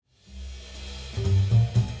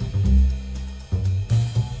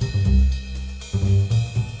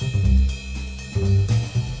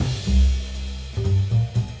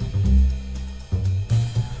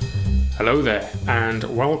Hello there, and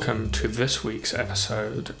welcome to this week's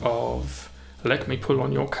episode of Let Me Pull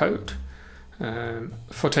on Your Coat.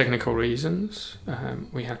 For technical reasons,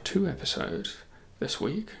 we had two episodes this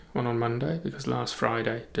week, one on Monday because last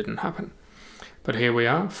Friday didn't happen. But here we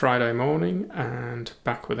are, Friday morning, and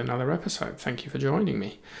back with another episode. Thank you for joining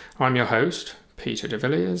me. I'm your host, Peter de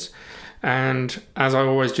Villiers, and as I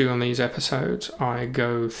always do on these episodes, I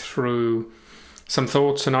go through some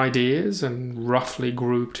thoughts and ideas and roughly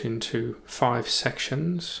grouped into 5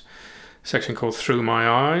 sections. A section called Through My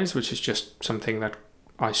Eyes, which is just something that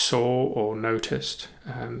I saw or noticed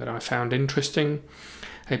that I found interesting.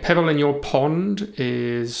 A pebble in your pond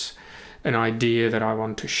is an idea that I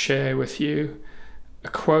want to share with you. A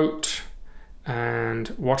quote, and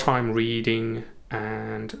what I'm reading,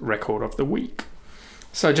 and record of the week.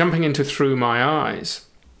 So jumping into Through My Eyes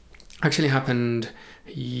actually happened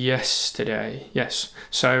yesterday. Yes.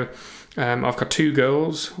 So I've got 2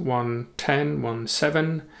 girls, one 10, one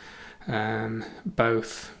 7,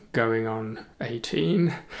 both going on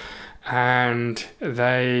 18, and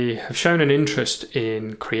they have shown an interest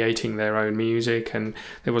in creating their own music, and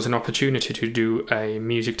there was an opportunity to do a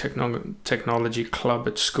music technology club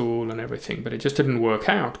at school and everything, but it just didn't work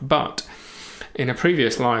out. But in a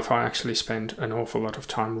previous life, I actually spent an awful lot of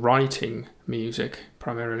time writing music,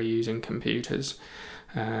 primarily using computers.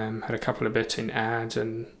 Had a couple of bits in ads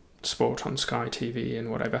and sport on Sky TV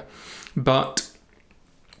and whatever. But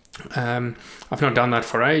I've not done that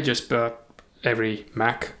for ages, but every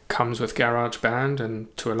Mac comes with GarageBand,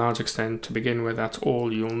 and to a large extent, to begin with, that's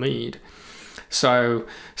all you'll need. So,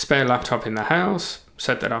 spare laptop in the house,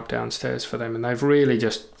 set that up downstairs for them, and they've really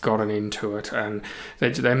just gotten into it, and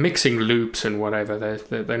they're mixing loops and whatever.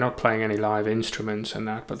 They're not playing any live instruments and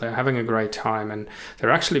that, but they're having a great time, and they're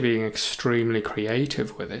actually being extremely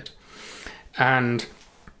creative with it. And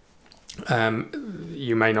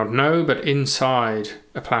you may not know, but inside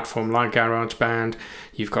a platform like GarageBand,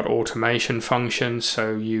 you've got automation functions,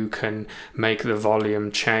 so you can make the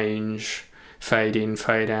volume change, fade in,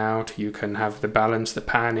 fade out. You can have the balance, the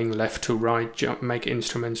panning, left to right, make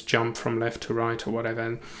instruments jump from left to right or whatever.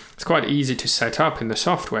 And it's quite easy to set up in the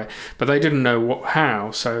software, but they didn't know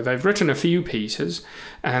how, so they've written a few pieces,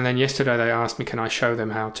 and then yesterday they asked me, can I show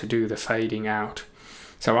them how to do the fading out?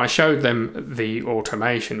 So I showed them the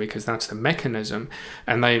automation because that's the mechanism,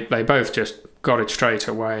 and they both just got it straight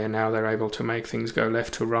away, and now they're able to make things go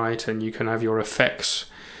left to right, and you can have your effects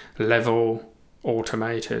level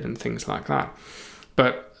automated and things like that.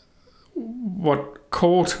 But what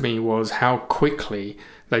caught me was how quickly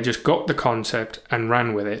they just got the concept and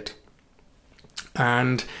ran with it.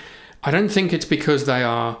 And I don't think it's because they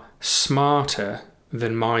are smarter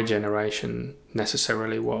than my generation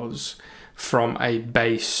necessarily was from a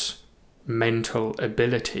base mental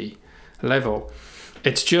ability level.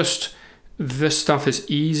 It's just this stuff is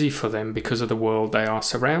easy for them because of the world they are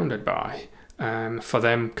surrounded by. For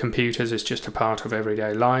them, computers is just a part of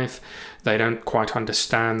everyday life. They don't quite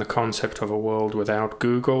understand the concept of a world without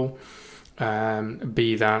Google,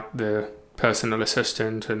 be that the personal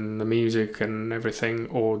assistant and the music and everything,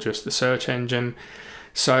 or just the search engine.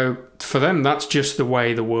 So for them, that's just the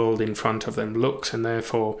way the world in front of them looks, and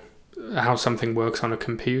therefore how something works on a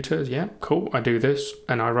computer. Yeah, cool, I do this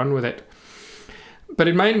and I run with it. But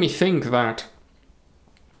it made me think that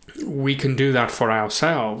we can do that for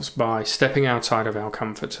ourselves by stepping outside of our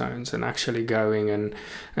comfort zones and actually going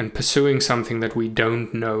and pursuing something that we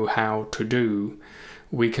don't know how to do.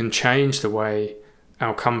 We can change the way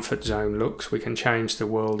our comfort zone looks. We can change the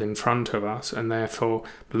world in front of us, and therefore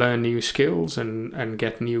learn new skills and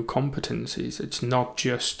get new competencies. It's not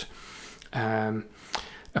just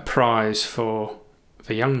a prize for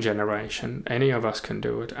the young generation. Any of us can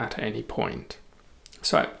do it at any point.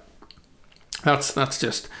 So that's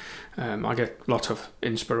just I get lots of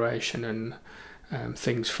inspiration and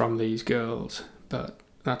things from these girls, but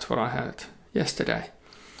that's what I had yesterday.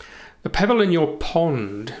 The pebble in your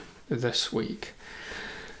pond this week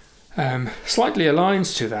slightly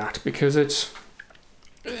aligns to that, because it's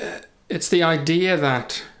the idea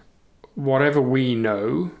that whatever we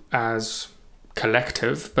know as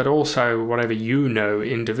collective, but also whatever you know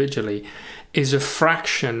individually, is a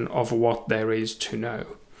fraction of what there is to know.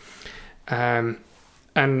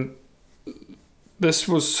 And this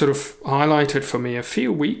was sort of highlighted for me a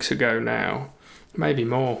few weeks ago now, maybe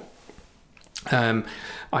more. I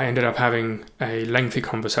ended up having a lengthy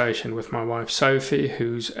conversation with my wife Sophie,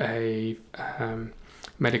 who's a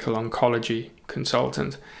medical oncology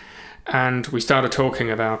consultant, and we started talking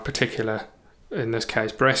about particular, in this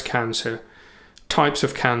case, breast cancer, types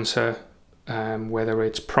of cancer, whether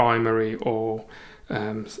it's primary or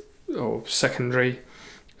secondary,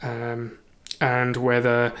 and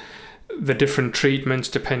whether the different treatments,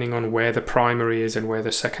 depending on where the primary is and where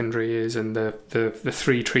the secondary is, and the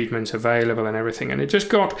 3 treatments available and everything. And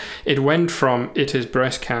it went from it is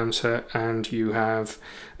breast cancer and you have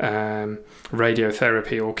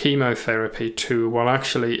radiotherapy or chemotherapy to, well,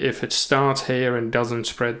 actually, if it starts here and doesn't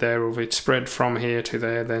spread there, or if it's spread from here to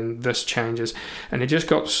there, then this changes. And it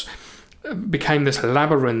just became this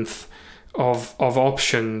labyrinth of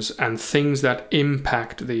options and things that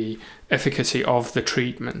impact the efficacy of the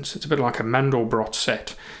treatments. It's a bit like a Mandelbrot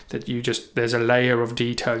set that there's a layer of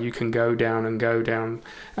detail you can go down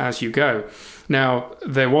as you go. Now,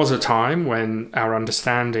 there was a time when our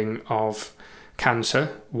understanding of cancer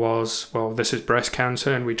was, well, this is breast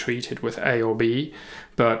cancer and we treat it with A or B,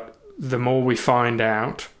 but the more we find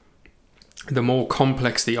out, the more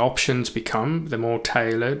complex the options become, the more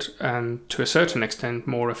tailored and to a certain extent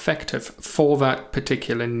more effective for that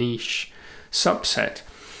particular niche subset.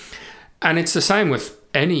 And it's the same with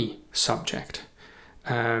any subject.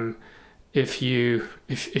 If you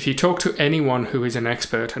talk to anyone who is an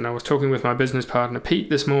expert, and I was talking with my business partner Pete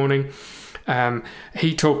this morning,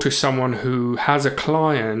 he talked to someone who has a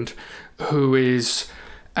client who is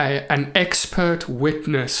an expert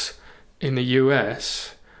witness in the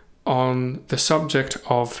US on the subject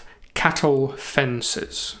of cattle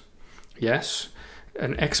fences. Yes,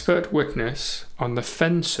 an expert witness on the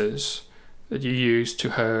fences that you use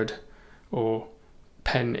to herd or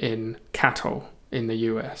pen in cattle in the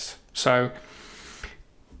US. So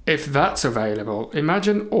if that's available,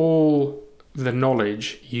 imagine all the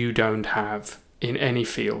knowledge you don't have in any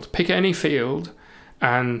field. Pick any field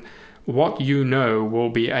and what you know will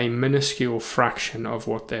be a minuscule fraction of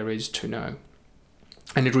what there is to know.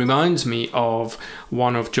 And it reminds me of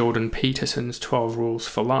one of Jordan Peterson's 12 rules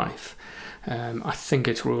for life. I think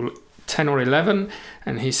it's rule 10 or 11.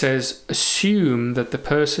 And he says, assume that the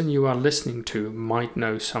person you are listening to might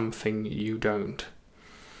know something you don't.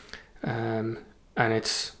 And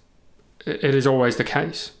it is always the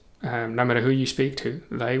case. No matter who you speak to,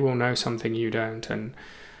 they will know something you don't.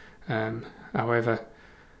 And however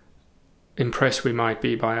impressed we might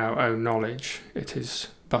be by our own knowledge, it is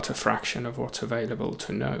but a fraction of what's available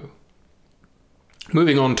to know.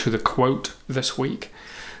 Moving on to the quote this week.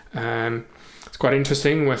 It's quite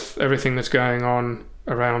interesting with everything that's going on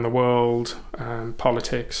around the world,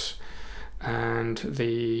 politics, and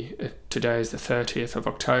today is the 30th of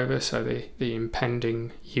October, so the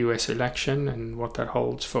impending US election and what that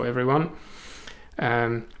holds for everyone.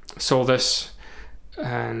 Saw this,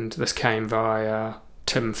 and this came via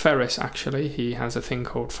Tim Ferriss, actually. He has a thing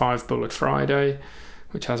called 5 Bullet Friday,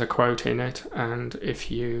 which has a quote in it, and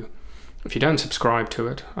if you don't subscribe to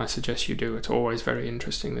it, I suggest you do. It's always very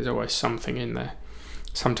interesting. There's always something in there.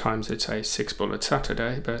 Sometimes it's a 6 Bullet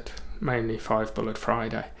Saturday, but mainly 5 Bullet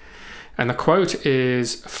Friday. And the quote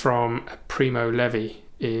is from Primo Levi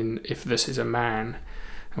in If This Is a Man.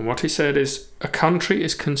 And what he said is, a country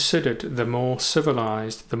is considered the more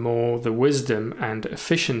civilized, the more the wisdom and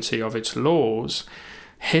efficiency of its laws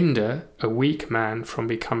hinder a weak man from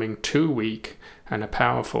becoming too weak and a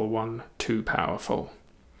powerful one too powerful.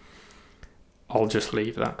 I'll just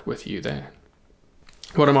leave that with you there.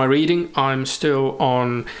 What am I reading? I'm still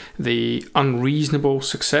on The Unreasonable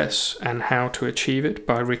Success and How to Achieve It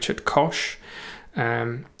by Richard Koch.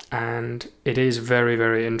 And it is very,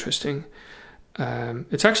 very interesting.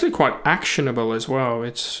 It's actually quite actionable as well.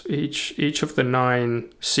 It's each of the 9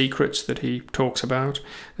 secrets that he talks about,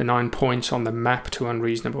 the 9 points on the map to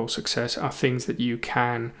unreasonable success, are things that you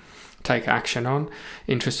can take action on.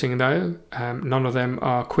 Interesting though, none of them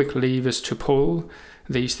are quick levers to pull.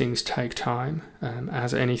 These things take time,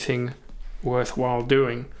 as anything worthwhile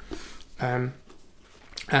doing.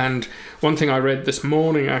 And one thing I read this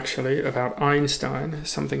morning actually about Einstein,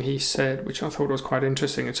 something he said, which I thought was quite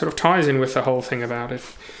interesting. It sort of ties in with the whole thing about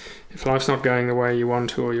if life's not going the way you want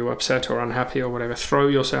to, or you're upset or unhappy or whatever, throw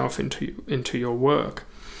yourself into your work.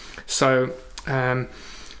 So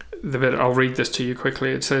I'll read this to you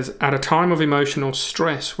quickly. It says, at a time of emotional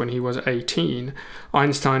stress when he was 18,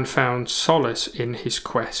 Einstein found solace in his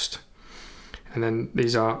quest. And then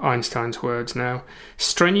these are Einstein's words now.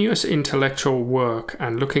 Strenuous intellectual work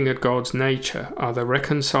and looking at God's nature are the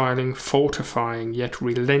reconciling, fortifying, yet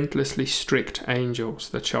relentlessly strict angels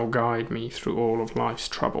that shall guide me through all of life's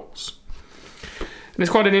troubles. And it's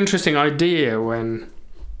quite an interesting idea when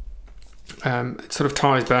it sort of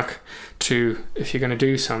ties back to, if you're going to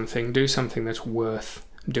do something that's worth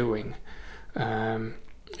doing.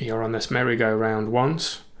 You're on this merry-go-round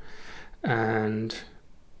once, and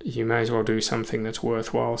you may as well do something that's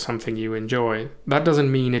worthwhile, something you enjoy. That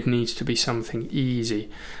doesn't mean it needs to be something easy.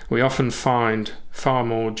 We often find far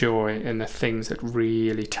more joy in the things that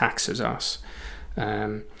really taxes us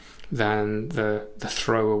than the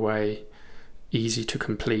throwaway, easy to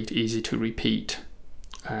complete, easy to repeat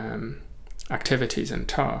activities and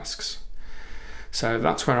tasks. So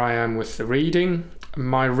that's where I am with the reading.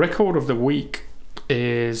 My record of the week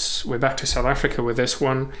is, we're back to South Africa with this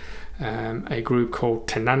one, a group called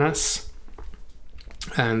Tenanas,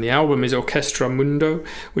 and the album is Orquestra Mundo,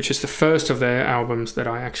 which is the first of their albums that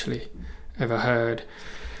I actually ever heard.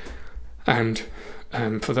 And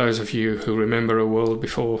for those of you who remember a world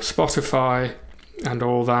before Spotify and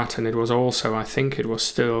all that, and it was also, I think it was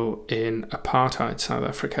still in apartheid South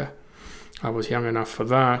Africa. I was young enough for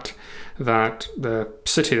that the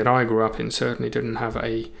city that I grew up in certainly didn't have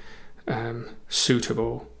a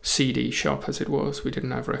suitable CD shop, as it was. We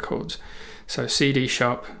didn't have records. So CD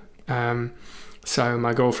shop. So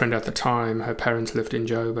my girlfriend at the time, her parents lived in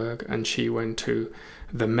Joburg, and she went to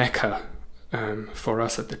the Mecca for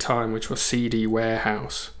us at the time, which was CD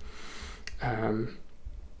Warehouse.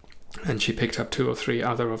 And she picked up 2 or 3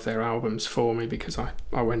 other of their albums for me because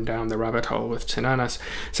I went down the rabbit hole with Tenanas.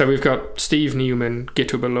 So we've got Steve Newman,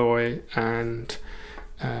 Gitu Baloyi, and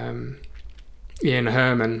Ian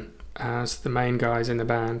Herman as the main guys in the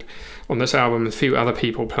band on this album. A few other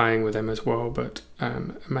people playing with them as well, but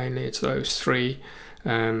mainly it's those 3.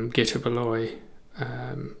 Gitu Baloyi,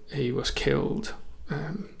 he was killed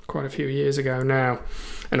quite a few years ago now.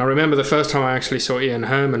 And I remember the first time I actually saw Ian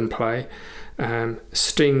Herman play,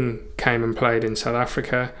 Sting came and played in South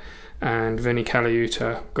Africa, and Vinnie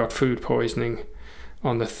Colaiuta got food poisoning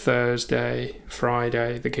on the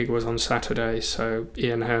Friday. The gig was on Saturday, so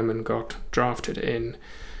Ian Herman got drafted in,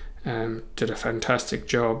 did a fantastic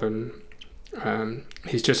job, and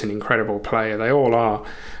he's just an incredible player. They all are,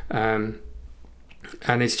 and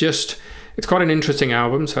it's quite an interesting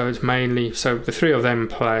album. So it's mainly, the 3 of them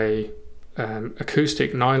play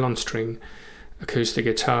acoustic nylon string, acoustic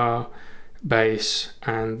guitar, bass,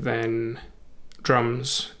 and then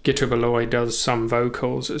drums. Gitu Baloyi does some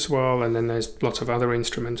vocals as well, and then there's lots of other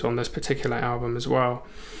instruments on this particular album as well.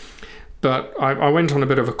 But I went on a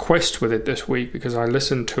bit of a quest with it this week because I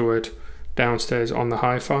listened to it downstairs on the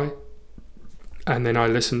hi-fi, and then I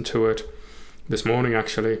listened to it this morning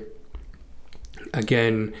actually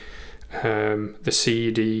again, the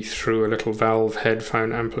CD through a little Valve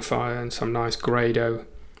headphone amplifier and some nice Grado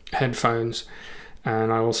headphones.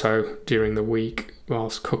 And I also, during the week,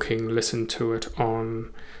 whilst cooking, listened to it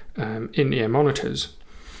on in-ear monitors.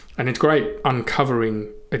 And it's great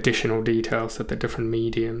uncovering additional details that the different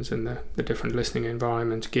mediums and the different listening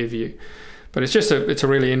environments give you. But it's a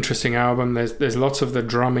really interesting album. There's lots of the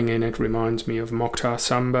drumming in it reminds me of Mokhtar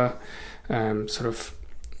Samba, sort of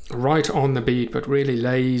right on the beat, but really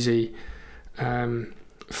lazy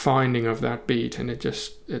finding of that beat. And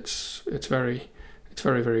it's very,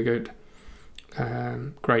 very good.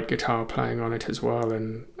 Great guitar playing on it as well,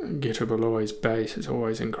 and Gitu Baloyi's bass is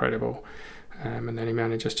always incredible, and then he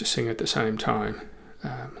manages to sing at the same time,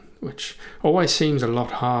 which always seems a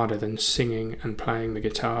lot harder than singing and playing the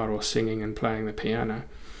guitar or singing and playing the piano.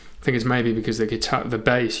 I think it's maybe because the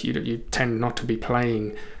bass, you tend not to be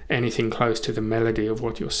playing anything close to the melody of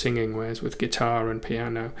what you're singing, whereas with guitar and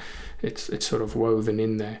piano it's sort of woven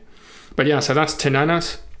in there. But yeah, so that's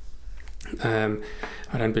Tenanas.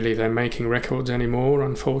 I don't believe they're making records anymore,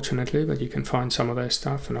 unfortunately, but you can find some of their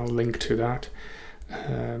stuff, and I'll link to that.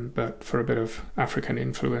 But for a bit of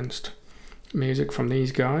African-influenced music from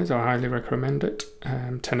these guys, I highly recommend it.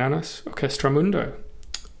 Tenanas, Orquestra Mundo.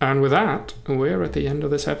 And with that, we're at the end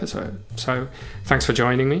of this episode. So thanks for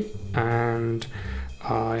joining me, and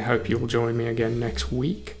I hope you'll join me again next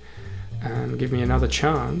week and give me another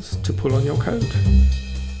chance to pull on your coat.